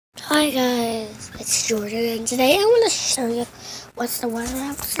Hi guys, it's Jordan, and today I want to show you what's the weather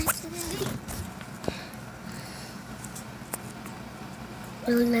outside today.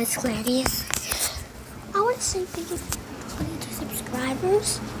 Really nice cloudies. I want to say thank you for 22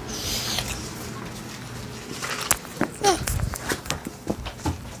 subscribers.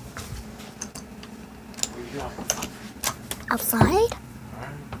 Outside.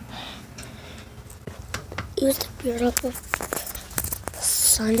 Use the beautiful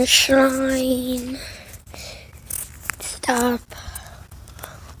sunshine stuff,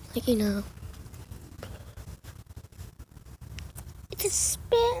 like it's a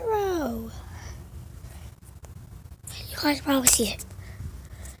sparrow. You guys probably see it.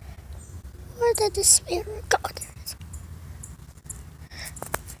 Where did the sparrow go? There it is.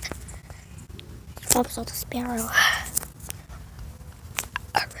 You probably saw the sparrow.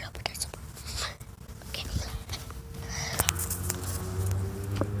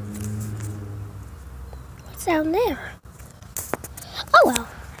 Down there. Oh well.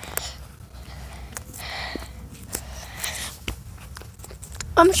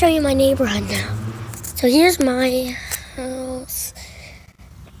 I'm gonna show you my neighborhood now. So here's my house.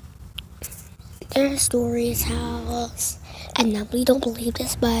 There's Dory's house. And nobody don't believe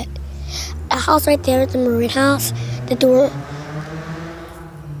this, but a house right there is the Maroon house. The door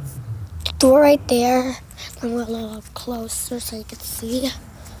right there. I'm a little closer so you can see.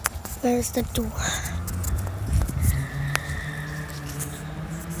 Where's the door?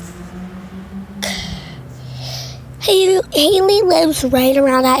 Haley lives right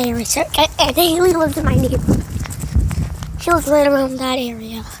around that area, and Haley lives in my neighborhood. She lives right around that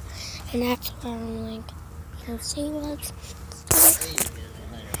area, and that's where I'm she lives.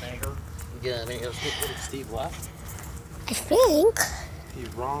 Yeah, I mean, Steve left. I think. He's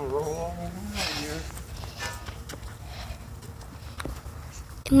wrong, roll here.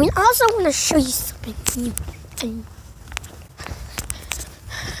 And we also want to show you something new.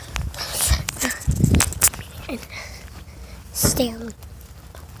 Stanley.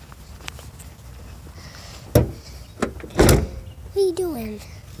 What are you doing?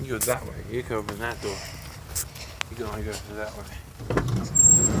 You go that way. You can open that door. You can only go through that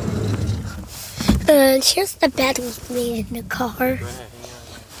way. Here's the bed we made in the car. Go ahead,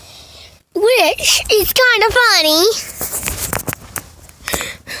 Which is kind of funny.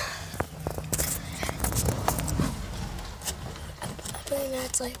 I mean,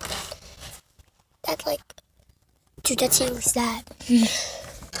 that's like, dude, that's Haley's dad. I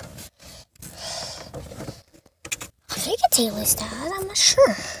think it's Haley's dad, I'm not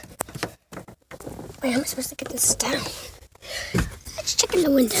sure. Wait, how am I supposed to get this down? Let's check in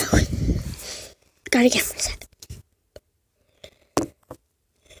the window. Gotta get one sec.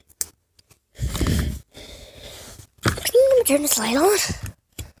 I'm gonna turn this light on.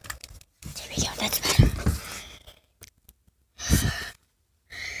 There we go, that's better.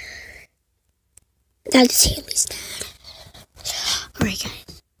 That's Haley's dad. Alright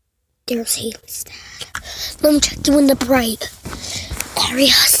guys, there's Haley's dad. Let me check you in the bright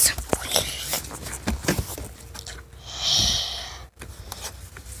areas.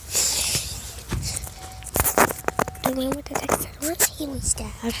 I went with the text. Where's Haley's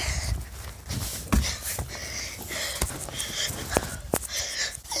dad?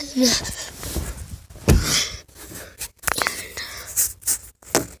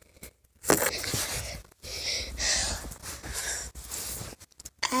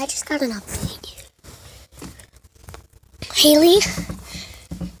 I just got an update. Haley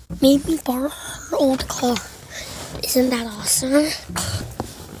made me borrow her old car. Isn't that awesome?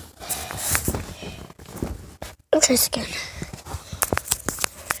 I'll try this again.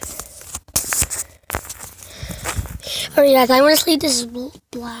 Alright guys, I want to leave this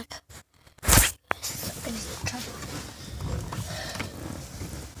black.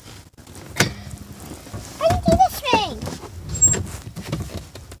 How do you do this thing?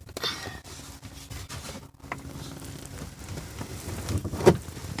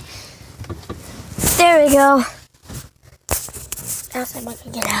 There we go. Now someone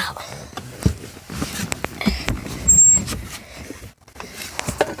can get out.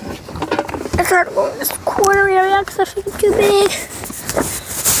 I tried to go in this corner area because I think it's too big.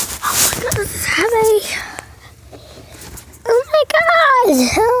 Oh my god, this is heavy. Oh my god.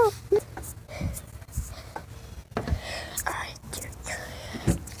 Help. Alright,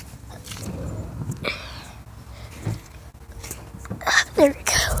 there we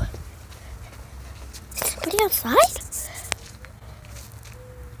go. Is somebody outside?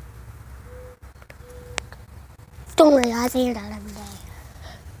 Don't worry, I hear that every day.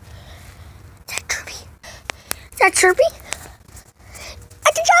 Is that Chirpy? I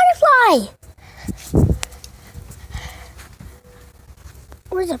can try to fly Hi!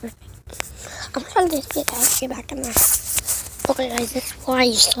 Where's everything? I'm trying to get back in there. Okay guys, this is where I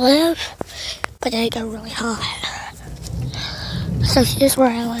used to live, but then it got really hot. So here's where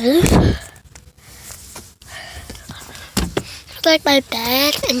I live. It's like my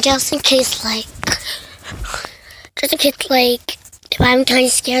bed, and just in case if I'm kind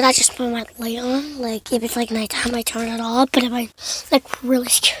of scared, I just put my light on. Like, if it's like nighttime, I turn it off. But if I'm like really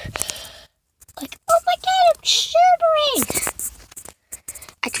scared, like, oh my god, I'm shivering,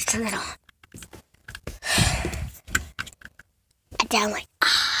 I just turn it on. And then I'm like,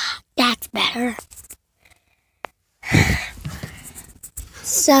 that's better.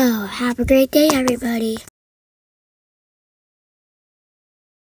 So, have a great day, everybody.